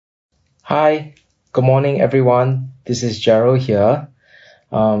Hi, good morning everyone. This is Gerald here.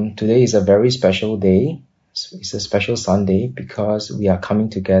 Today is a very special day. It's a special Sunday because we are coming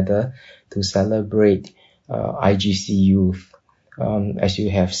together to celebrate IGC Youth. As you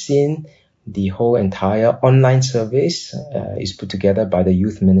have seen, the whole entire online service is put together by the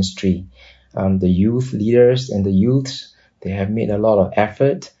youth ministry. The youth leaders and the youths, they have made a lot of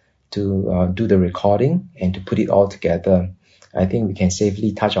effort to do the recording and to put it all together. I think we can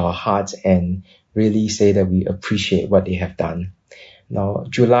safely touch our hearts and really say that we appreciate what they have done. Now,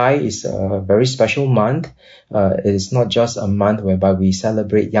 July is a very special month. It is not just a month whereby we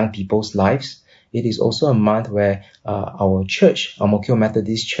celebrate young people's lives. It is also a month where our church, Ang Mo Kio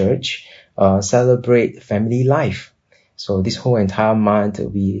Methodist Church, celebrate family life. So this whole entire month,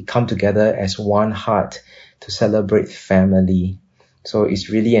 we come together as one heart to celebrate family. So it's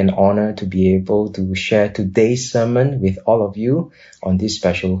really an honor to be able to share today's sermon with all of you on this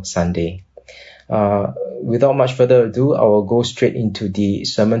special Sunday. Without much further ado, I will go straight into the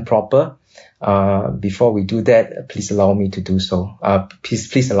sermon proper. Before we do that, please allow me to do so.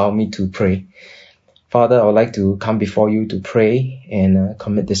 Please allow me to pray. Father, I would like to come before you to pray and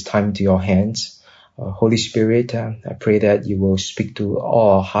commit this time to your hands. Holy Spirit, I pray that you will speak to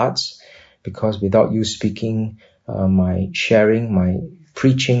all our hearts, because without you speaking, my sharing, my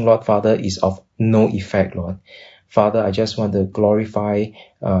preaching, Lord Father, is of no effect, Lord. Father, I just want to glorify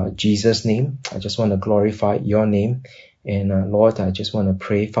Jesus' name. I just want to glorify your name. And Lord, I just want to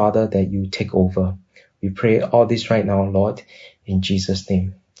pray, Father, that you take over. We pray all this right now, Lord, in Jesus'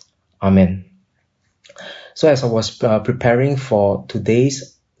 name. Amen. So as I was preparing for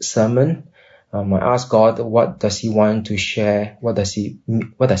today's sermon, I asked God, what does he want to share? What does he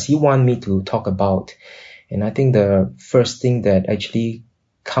want me to talk about? And I think the first thing that actually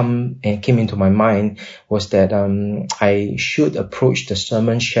came into my mind was that I should approach the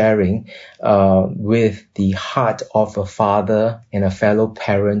sermon sharing with the heart of a father and a fellow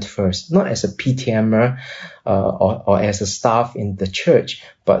parent first, not as a PTMer or as a staff in the church,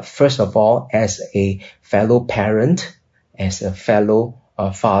 but first of all as a fellow parent, as a fellow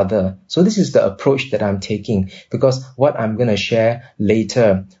father. So this is the approach that I'm taking, because what I'm going to share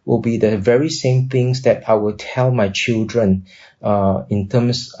later will be the very same things that I will tell my children in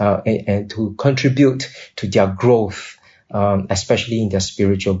terms and to contribute to their growth, especially in their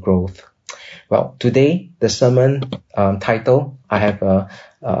spiritual growth. Well, today the sermon title, I have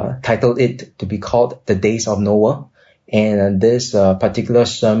titled it to be called The Days of Noah. And this particular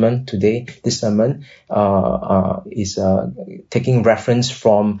sermon today, this sermon is taking reference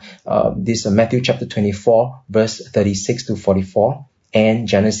from this Matthew chapter 24, verse 36 to 44, and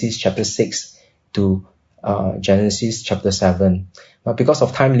Genesis chapter 6 to Genesis chapter 7. But because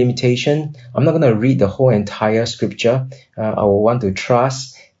of time limitation, I'm not going to read the whole entire scripture. I will want to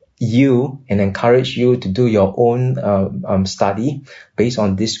trust you and encourage you to do your own study based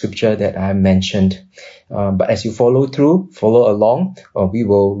on this scripture that I mentioned. But as you follow along, we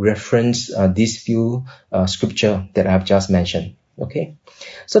will reference these few scripture that I've just mentioned. Okay,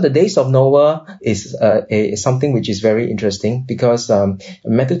 so the days of Noah is something which is very interesting, because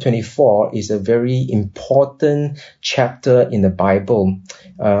Matthew 24 is a very important chapter in the Bible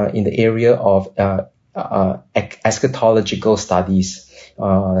in the area of eschatological studies.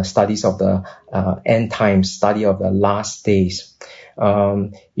 Studies of the end times, study of the last days.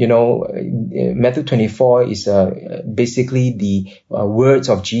 Matthew 24 is basically the words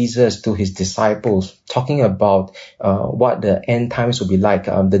of Jesus to his disciples, talking about what the end times will be like,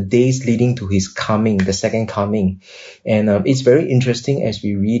 the days leading to his coming, the second coming. And it's very interesting as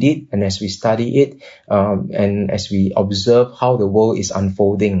we read it and as we study it, and as we observe how the world is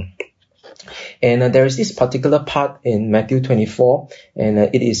unfolding. And there is this particular part in Matthew 24, and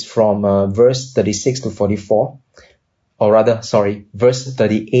it is from verse 36 to 44, or rather, verse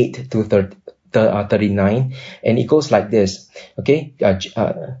 38 to 39, and it goes like this. Okay,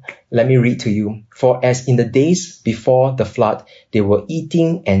 let me read to you. For as in the days before the flood, they were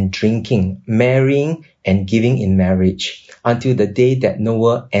eating and drinking, marrying and giving in marriage, until the day that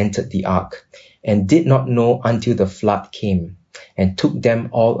Noah entered the ark, and did not know until the flood came, and took them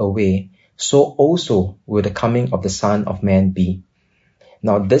all away. So also will the coming of the Son of Man be.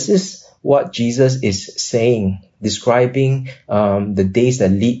 Now, this is what Jesus is saying, describing the days that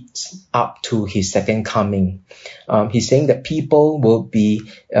leads up to his second coming. He's saying that people will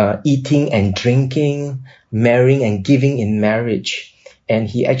be eating and drinking, marrying and giving in marriage. And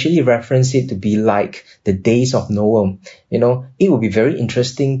he actually referenced it to be like the days of Noah. It would be very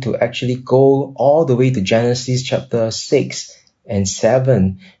interesting to actually go all the way to Genesis chapter 6 and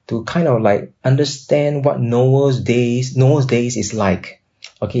 7 to kind of like understand what Noah's days is like.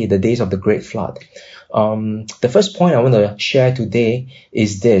 Okay, the days of the great flood. The first point I want to share today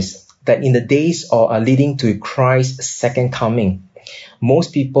is this, that in the days leading to Christ's second coming,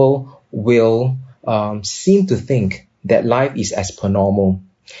 most people will seem to think that life is as per normal.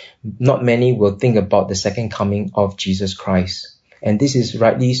 Not many will think about the second coming of Jesus Christ. And this is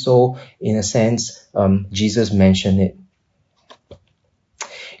rightly so, in a sense, Jesus mentioned it.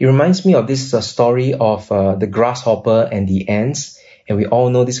 It reminds me of this story of the grasshopper and the ants. And we all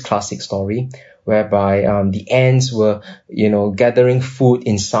know this classic story whereby the ants were, gathering food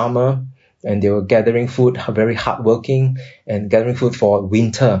in summer, and they were gathering food, very hardworking, and gathering food for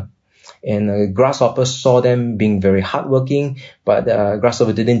winter. And Grasshopper saw them being very hardworking, but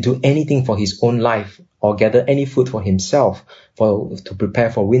Grasshopper didn't do anything for his own life or gather any food for himself to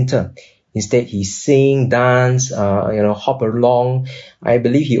prepare for winter. Instead, he sing, dance, hop along. I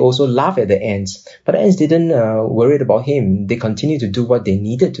believe he also laughed at the ants. But the ants didn't worry about him. They continued to do what they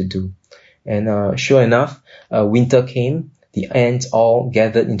needed to do. And sure enough, winter came. The ants all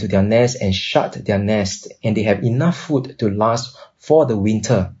gathered into their nest and shut their nest. And they have enough food to last for the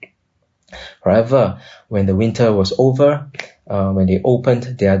winter. However, when the winter was over, when they opened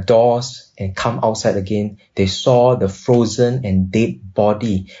their doors and come outside again, they saw the frozen and dead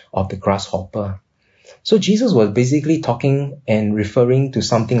body of the grasshopper. So Jesus was basically talking and referring to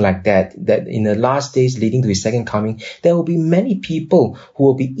something like that in the last days leading to his second coming, there will be many people who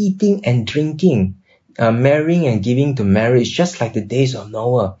will be eating and drinking, marrying and giving to marriage, just like the days of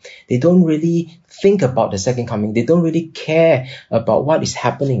Noah. They don't really think about the second coming. They don't really care about what is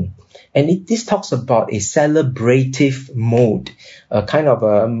happening. And this talks about a celebrative mode, a kind of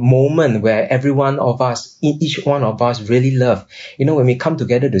a moment where every one of us, each one of us really love. When we come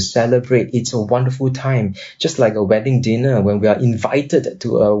together to celebrate, it's a wonderful time. Just like a wedding dinner, when we are invited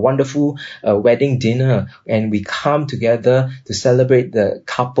to a wonderful wedding dinner and we come together to celebrate the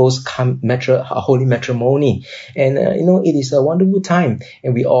couple's holy matrimony. And, it is a wonderful time.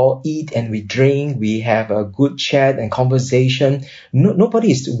 And we all eat and we drink. We have a good chat and conversation.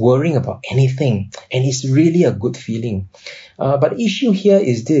 Nobody is worrying about anything, and it's really a good feeling. But the issue here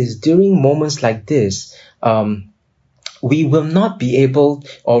is this: during moments like this, we will not be able,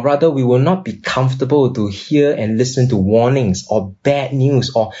 or rather we will not be comfortable to hear and listen to warnings or bad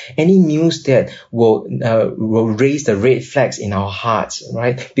news or any news that will raise the red flags in our hearts,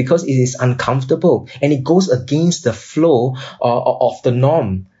 right? Because it is uncomfortable and it goes against the flow of the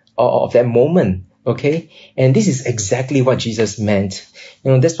norm of that moment. Okay, and this is exactly what Jesus meant.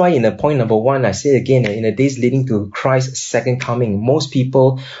 That's why in the point number 1, I say again, in the days leading to Christ's second coming, most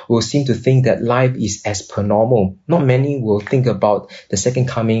people will seem to think that life is as per normal. Not many will think about the second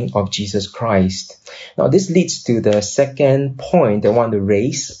coming of Jesus Christ. Now, this leads to the second point I want to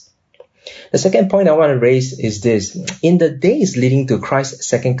raise. The second point I want to raise is this. In the days leading to Christ's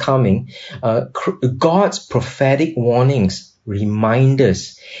second coming, God's prophetic warnings,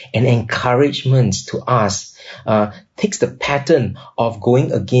 reminders, and encouragements to us takes the pattern of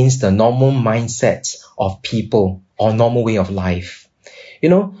going against the normal mindsets of people or normal way of life.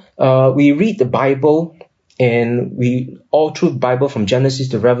 We read the Bible, and we all through the Bible from Genesis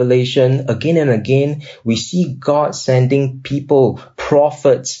to Revelation, again and again, we see God sending people,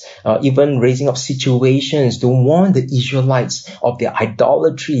 prophets, even raising up situations to warn the Israelites of their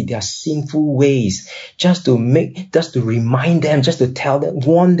idolatry, their sinful ways, just to remind them, just to tell them,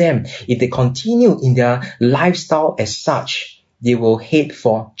 warn them. If they continue in their lifestyle as such, they will head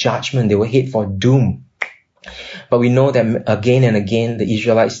for judgment, they will head for doom. But we know that again and again, the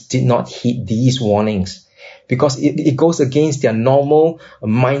Israelites did not heed these warnings, because it goes against their normal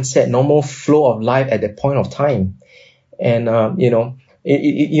mindset, normal flow of life at that point of time. And,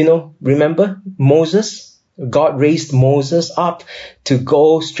 remember Moses? God raised Moses up to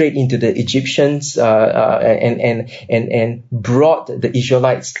go straight into the Egyptians and brought the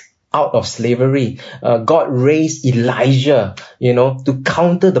Israelites out of slavery. God raised Elijah, to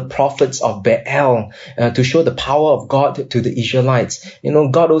counter the prophets of Baal, to show the power of God to the Israelites.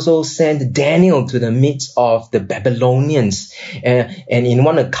 God also sent Daniel to the midst of the Babylonians. And in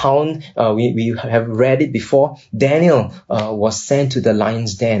one account, we have read it before, Daniel was sent to the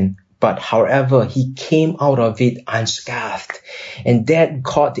lion's den. But however, he came out of it unscathed. And that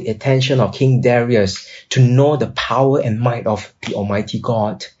caught the attention of King Darius to know the power and might of the Almighty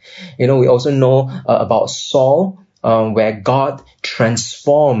God. We also know about Saul, where God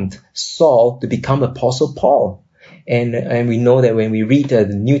transformed Saul to become Apostle Paul. And we know that when we read the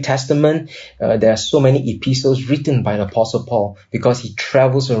New Testament, there are so many epistles written by the Apostle Paul, because he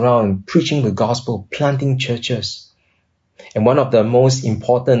travels around preaching the gospel, planting churches. And one of the most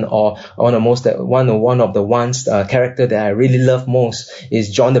important, or one of the ones character that I really love most is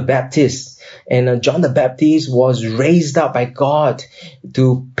John the Baptist. And John the Baptist was raised up by God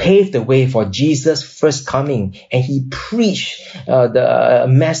to pave the way for Jesus' first coming. And he preached the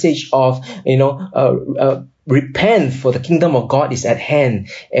message of, repent, for the kingdom of God is at hand.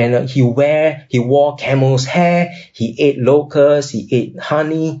 And he wore camel's hair, he ate locusts, he ate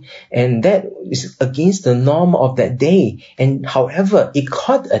honey, and that is against the norm of that day. And however, it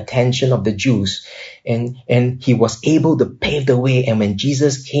caught the attention of the Jews, and he was able to pave the way. And when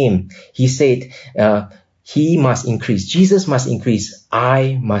Jesus came, he said, he must increase, Jesus must increase,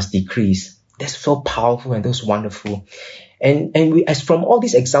 I must decrease. That's so powerful and that's wonderful. And we, as from all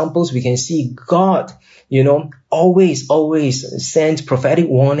these examples, we can see God, always sends prophetic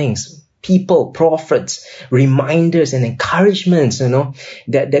warnings, people, prophets, reminders and encouragements,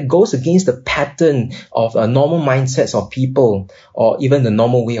 that goes against the pattern of normal mindsets of people or even the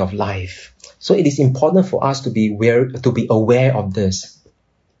normal way of life. So it is important for us to be aware of this.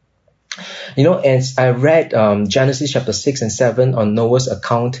 As I read Genesis chapter 6 and 7 on Noah's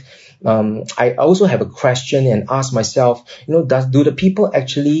account, I also have a question and ask myself, do the people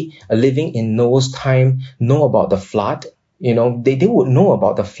actually living in Noah's time know about the flood? They would know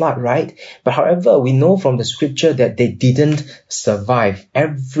about the flood, right? But however, we know from the scripture that they didn't survive.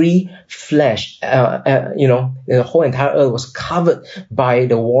 Every flesh, the whole entire earth was covered by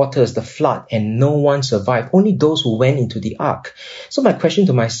the waters, the flood, and no one survived. Only those who went into the ark. So my question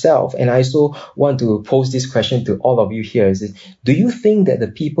to myself, and I also want to pose this question to all of you here, is, do you think that the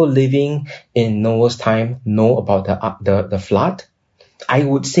people living in Noah's time know about the flood? I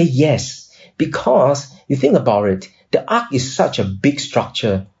would say yes, because you think about it, the ark is such a big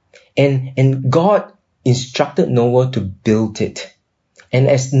structure, and God instructed Noah to build it. And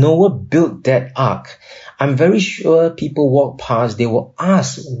as Noah built that ark, I'm very sure people walk past, they will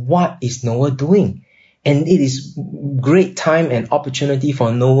ask, what is Noah doing? And it is great time and opportunity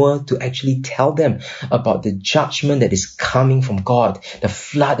for Noah to actually tell them about the judgment that is coming from God, the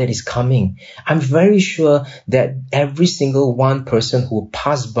flood that is coming. I'm very sure that every single one person who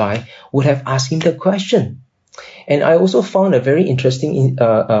passed by would have asked him the question. And I also found a very interesting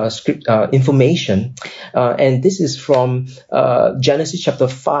information, and this is from Genesis chapter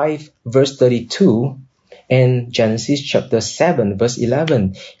 5, verse 32, and Genesis chapter 7, verse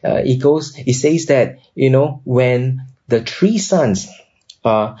 11. It says that, when the three sons,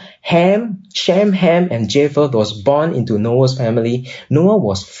 Shem, Ham, and Japheth was born into Noah's family, Noah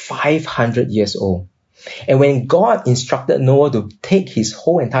was 500 years old. And when God instructed Noah to take his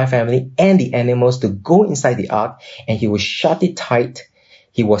whole entire family and the animals to go inside the ark, and he would shut it tight,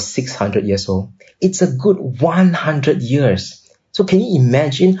 he was 600 years old. It's a good 100 years. So can you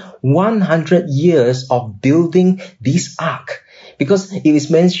imagine 100 years of building this ark? Because it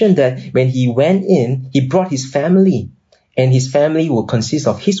is mentioned that when he went in, he brought his family, and his family will consist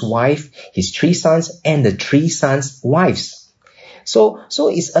of his wife, his three sons, and the three sons' wives. So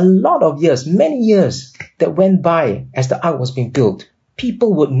it's a lot of years, many years that went by as the ark was being built.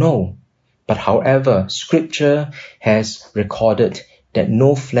 People would know. But however, scripture has recorded that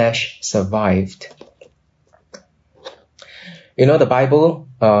no flesh survived. The Bible,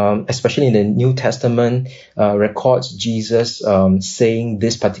 especially in the New Testament, records Jesus saying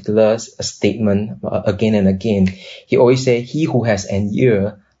this particular statement again and again. He always said, "He who has an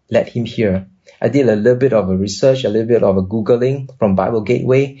ear, let him hear." I did a little bit of a research, a little bit of a Googling from Bible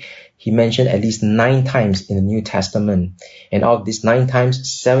Gateway. He mentioned at least 9 times in the New Testament. And out of these 9 times,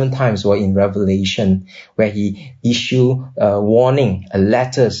 7 times were in Revelation, where he issued warning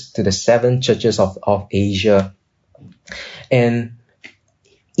letters to the 7 churches of Asia. And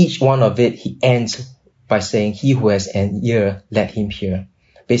each one of it, he ends by saying, "He who has an ear, let him hear."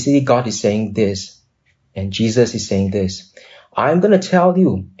 Basically, God is saying this, and Jesus is saying this. I'm going to tell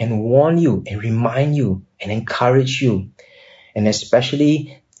you and warn you and remind you and encourage you, and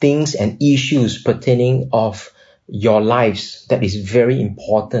especially things and issues pertaining of your lives that is very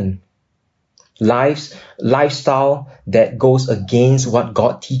important. Lifestyle that goes against what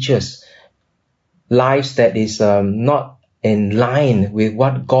God teaches. Lives that is not in line with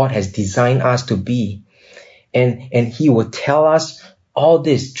what God has designed us to be. And he will tell us all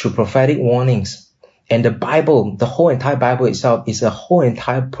this through prophetic warnings. And the Bible, the whole entire Bible itself, is a whole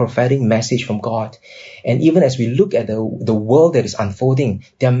entire prophetic message from God. And even as we look at the world that is unfolding,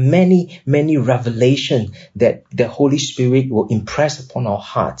 there are many, many revelations that the Holy Spirit will impress upon our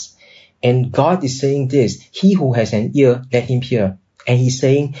hearts. And God is saying this, "He who has an ear, let him hear." And he's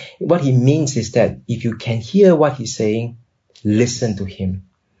saying, what he means is that if you can hear what he's saying, listen to him.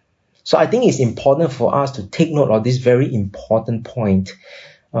 So I think it's important for us to take note of this very important point.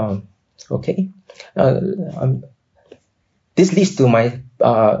 Okay. This leads to my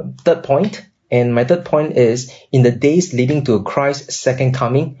third point. And my third point is, in the days leading to Christ's second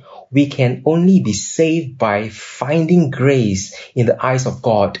coming, we can only be saved by finding grace in the eyes of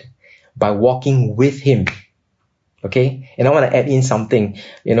God, by walking with Him. Okay? And I want to add in something,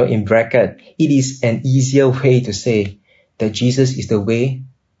 in bracket. It is an easier way to say that Jesus is the way,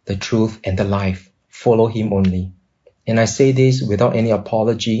 the truth, and the life. Follow Him only. And I say this without any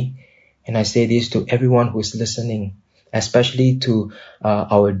apology. And I say this to everyone who is listening, especially to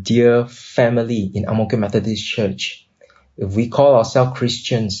our dear family in Ang Mo Kio Methodist Church. If we call ourselves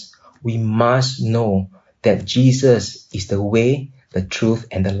Christians, we must know that Jesus is the way, the truth,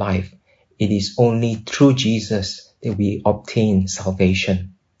 and the life. It is only through Jesus that we obtain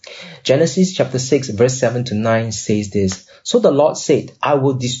salvation. Genesis chapter 6 verse 7 to 9 says this. So the Lord said, I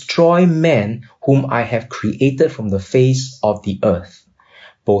will destroy man whom I have created from the face of the earth,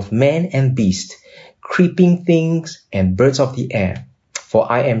 both man and beast, creeping things and birds of the air,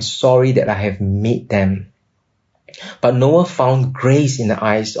 for I am sorry that I have made them. But Noah found grace in the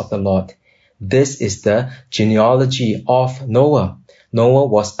eyes of the Lord. This is the genealogy of Noah. Noah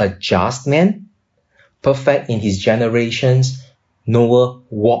was a just man, perfect in his generations. Noah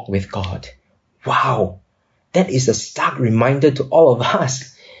walked with God. Wow! That is a stark reminder to all of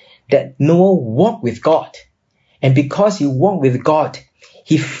us that Noah walked with God. And because he walked with God,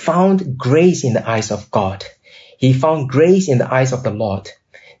 he found grace in the eyes of God. He found grace in the eyes of the Lord.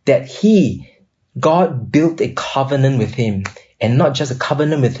 That God built a covenant with him. And not just a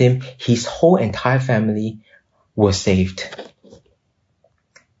covenant with him, his whole entire family was saved.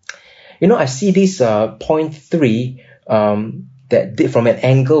 I see this point 3 that from an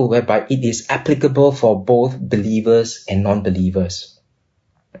angle whereby it is applicable for both believers and non-believers.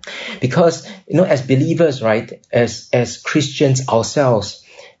 Because, as believers, right, as Christians ourselves,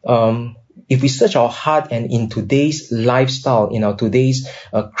 if we search our heart and in today's lifestyle, in our today's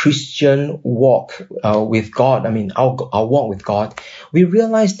Christian walk with God, our walk with God, we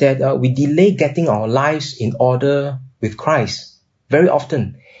realize that we delay getting our lives in order with Christ very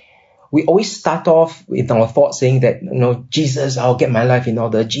often. We always start off with our thoughts saying that, Jesus, I'll get my life in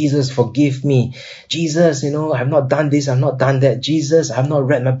order. Jesus, forgive me. Jesus, I've not done this, I've not done that. Jesus, I've not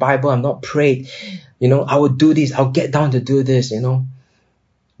read my Bible, I've not prayed. I will do this, I'll get down to do this,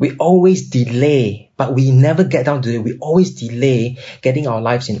 We always delay, but we never get down to it. We always delay getting our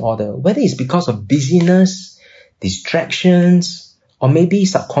lives in order. Whether it's because of busyness, distractions, or maybe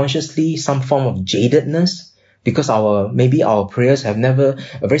subconsciously some form of jadedness. Because maybe our prayers have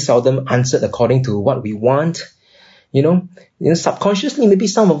very seldom answered according to what we want. Subconsciously, maybe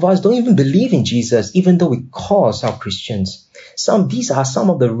some of us don't even believe in Jesus, even though we call ourselves Christians. These are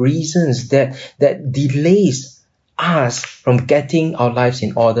some of the reasons that delays us from getting our lives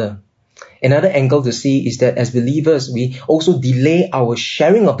in order. Another angle to see is that as believers, we also delay our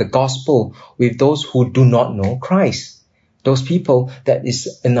sharing of the gospel with those who do not know Christ. Those people that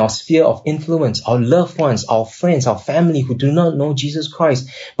is in our sphere of influence, our loved ones, our friends, our family who do not know Jesus Christ,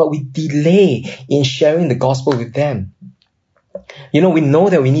 but we delay in sharing the gospel with them. We know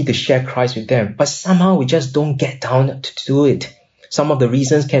that we need to share Christ with them, but somehow we just don't get down to do it. Some of the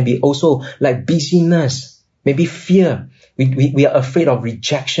reasons can be also like busyness, maybe fear. We are afraid of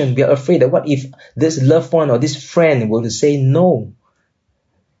rejection. We are afraid that what if this loved one or this friend will say no?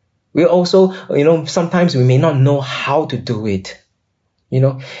 We also, sometimes we may not know how to do it.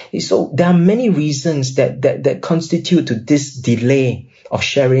 So there are many reasons that constitute to this delay of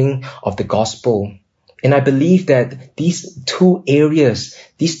sharing of the gospel. And I believe that these two areas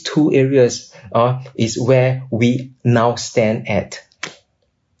is where we now stand at.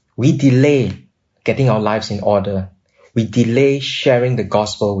 We delay getting our lives in order. We delay sharing the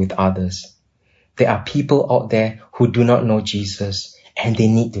gospel with others. There are people out there who do not know Jesus, and they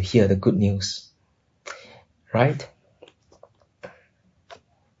need to hear the good news. Right?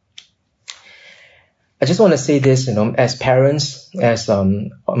 I just want to say this, as parents,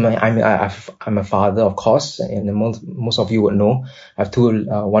 I'm a father, of course, and most of you would know. I have two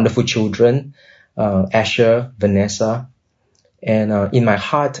wonderful children, Asher, Vanessa. And in my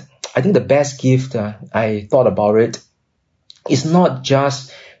heart, I think the best gift, I thought about it, is not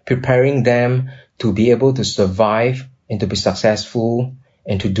just preparing them to be able to survive and to be successful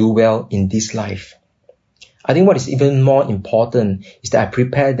and to do well in this life. I think what is even more important is that I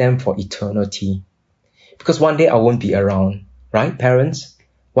prepare them for eternity. Because one day I won't be around, right, parents?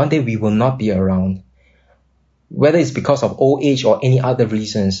 One day we will not be around. Whether it's because of old age or any other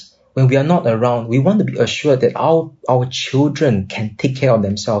reasons, when we are not around, we want to be assured that our children can take care of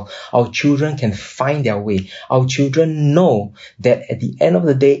themselves. Our children can find their way. Our children know that at the end of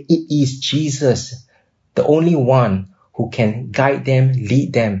the day, it is Jesus, the only one who can guide them,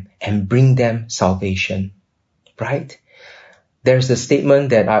 lead them, and bring them salvation. Right? There's a statement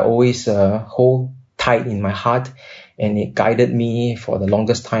that I always hold tight in my heart, and it guided me for the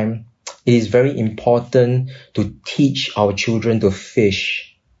longest time. It is very important to teach our children to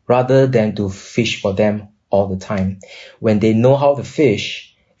fish rather than to fish for them all the time. When they know how to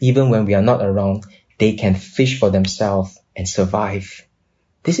fish, even when we are not around, they can fish for themselves and survive.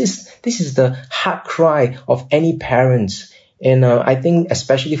 This is the heart cry of any parents. And I think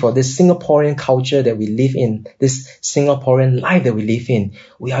especially for this Singaporean culture that we live in, this Singaporean life that we live in,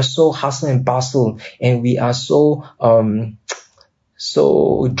 we are so hustle and bustle, and we are so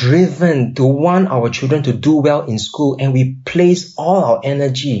driven to want our children to do well in school, and we place all our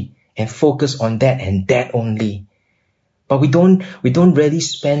energy and focus on that and that only. But we don't really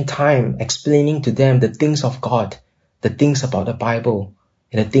spend time explaining to them the things of God, the things about the Bible,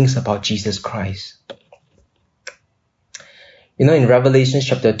 and the things about Jesus Christ. You know, in Revelation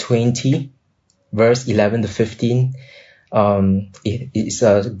chapter 20, verse 11 to 15, it's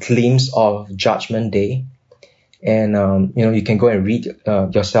a glimpse of Judgment Day. And, you can go and read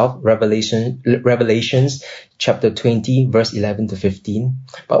yourself, Revelations chapter 20, verse 11 to 15.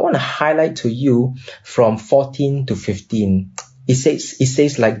 But I want to highlight to you from 14 to 15. It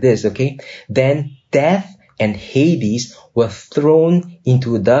says like this, okay? Then death and Hades were thrown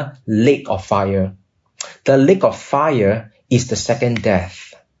into the lake of fire. The lake of fire is the second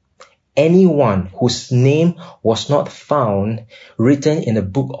death. Anyone whose name was not found written in the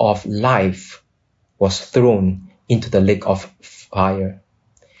book of life was thrown into the lake of fire.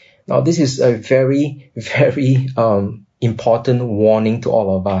 Now, this is a very, very important warning to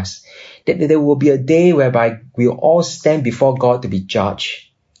all of us, that there will be a day whereby we'll all stand before God to be judged.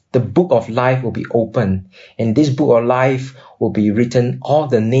 The book of life will be open, and this book of life will be written all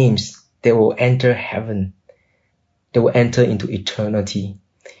the names that will enter heaven, that will enter into eternity.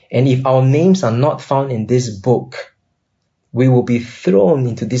 And if our names are not found in this book, we will be thrown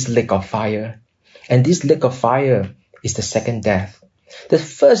into this lake of fire. And this lake of fire is the second death. The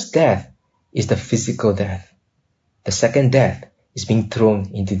first death is the physical death. The second death is being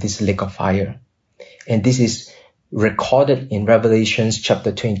thrown into this lake of fire. And this is recorded in Revelation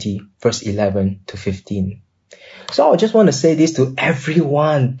chapter 20, verse 11 to 15. So I just want to say this to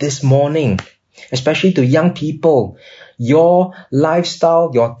everyone this morning, especially to young people. Your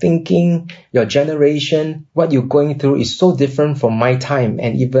lifestyle, your thinking, your generation, what you're going through is so different from my time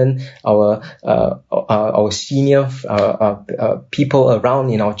and even our senior people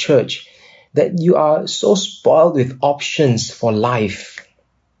around in our church, that you are so spoiled with options for life.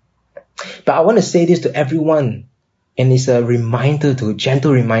 But I want to say this to everyone, and it's a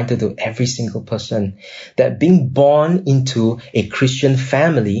gentle reminder to every single person, that being born into a Christian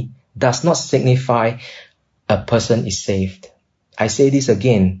family does not signify a person is saved. I say this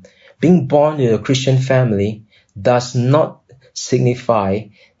again. Being born in a Christian family does not signify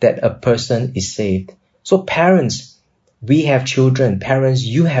that a person is saved. So parents, we have children. Parents,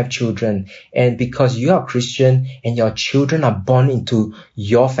 you have children. And because you are Christian and your children are born into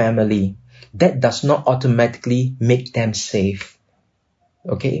your family, that does not automatically make them saved.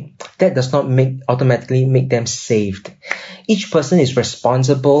 Okay? That does not automatically make them saved. Each person is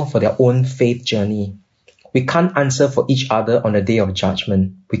responsible for their own faith journey. We can't answer for each other on the day of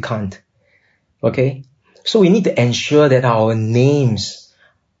judgment. We can't. Okay? So we need to ensure that our names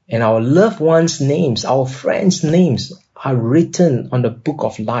and our loved ones' names, our friends' names are written on the book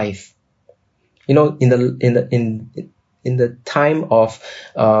of life. You know, in the time of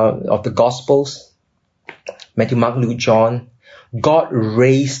the Gospels, Matthew, Mark, Luke, John, God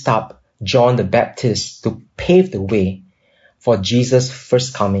raised up John the Baptist to pave the way for Jesus'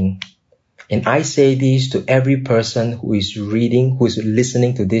 first coming. And I say this to every person who is reading, who is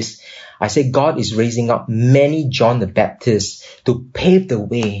listening to this. I say God is raising up many John the Baptists to pave the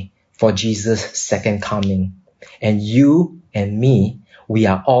way for Jesus' second coming. And you and me, we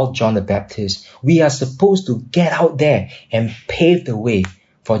are all John the Baptist. We are supposed to get out there and pave the way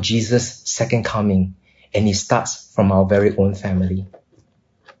for Jesus' second coming. And it starts from our very own family.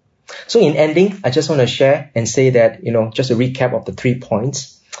 So in ending, I just want to share and say that, just a recap of the 3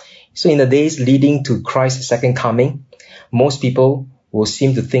 points. So in the days leading to Christ's second coming, most people will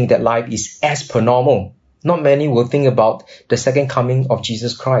seem to think that life is as per normal. Not many will think about the second coming of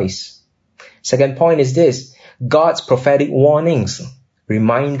Jesus Christ. Second point is this: God's prophetic warnings,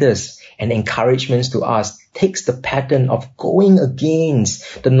 reminders, and encouragements to us takes the pattern of going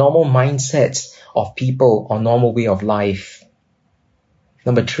against the normal mindsets of people or normal way of life.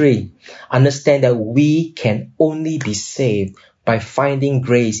 Number 3, understand that we can only be saved by finding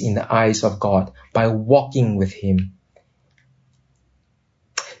grace in the eyes of God, by walking with Him.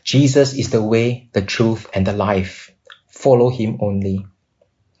 Jesus is the way, the truth, and the life. Follow Him only.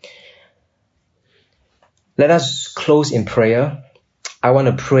 Let us close in prayer. I want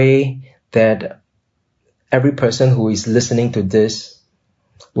to pray that every person who is listening to this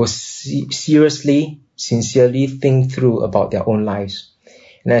will seriously, sincerely think through about their own lives.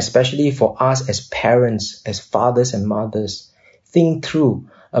 And especially for us as parents, as fathers and mothers, think through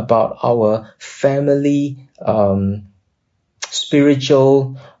about our family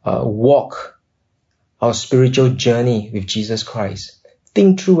spiritual walk, our spiritual journey with Jesus Christ.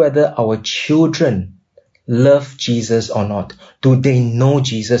 Think through whether our children love Jesus or not. Do they know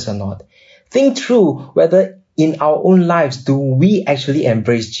Jesus or not? Think through whether in our own lives, do we actually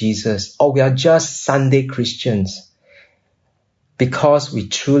embrace Jesus, or we are just Sunday Christians? Because we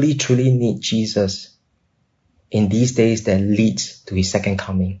truly, truly need Jesus in these days that leads to His second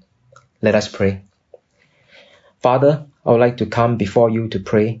coming. Let us pray. Father, I would like to come before you to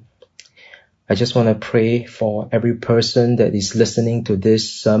pray. I just want to pray for every person that is listening to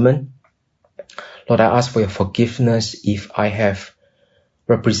this sermon. Lord, I ask for your forgiveness if I have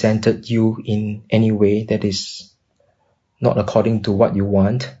represented you in any way that is not according to what you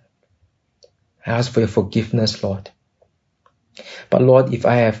want. I ask for your forgiveness, Lord. But Lord, if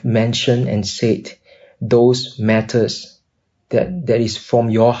I have mentioned and said those matters that is from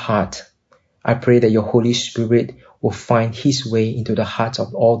your heart, I pray that your Holy Spirit will find His way into the hearts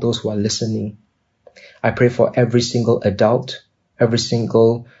of all those who are listening. I pray for every single adult, every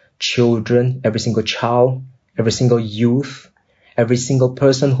single children, every single child, every single youth, every single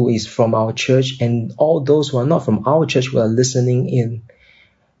person who is from our church, and all those who are not from our church who are listening in,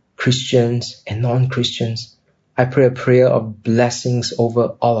 Christians and non-Christians. I pray a prayer of blessings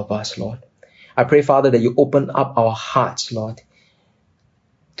over all of us, Lord. I pray, Father, that you open up our hearts, Lord,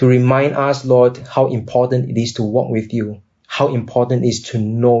 to remind us, Lord, how important it is to walk with you, how important it is to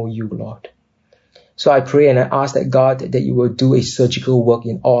know you, Lord. So I pray and I ask that, God, that you will do a surgical work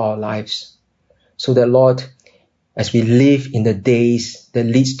in all our lives, so that, Lord, as we live in the days that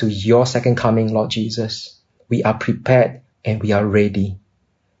leads to your second coming, Lord Jesus, we are prepared and we are ready.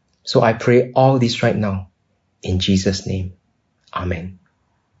 So I pray all this right now in Jesus' name. Amen.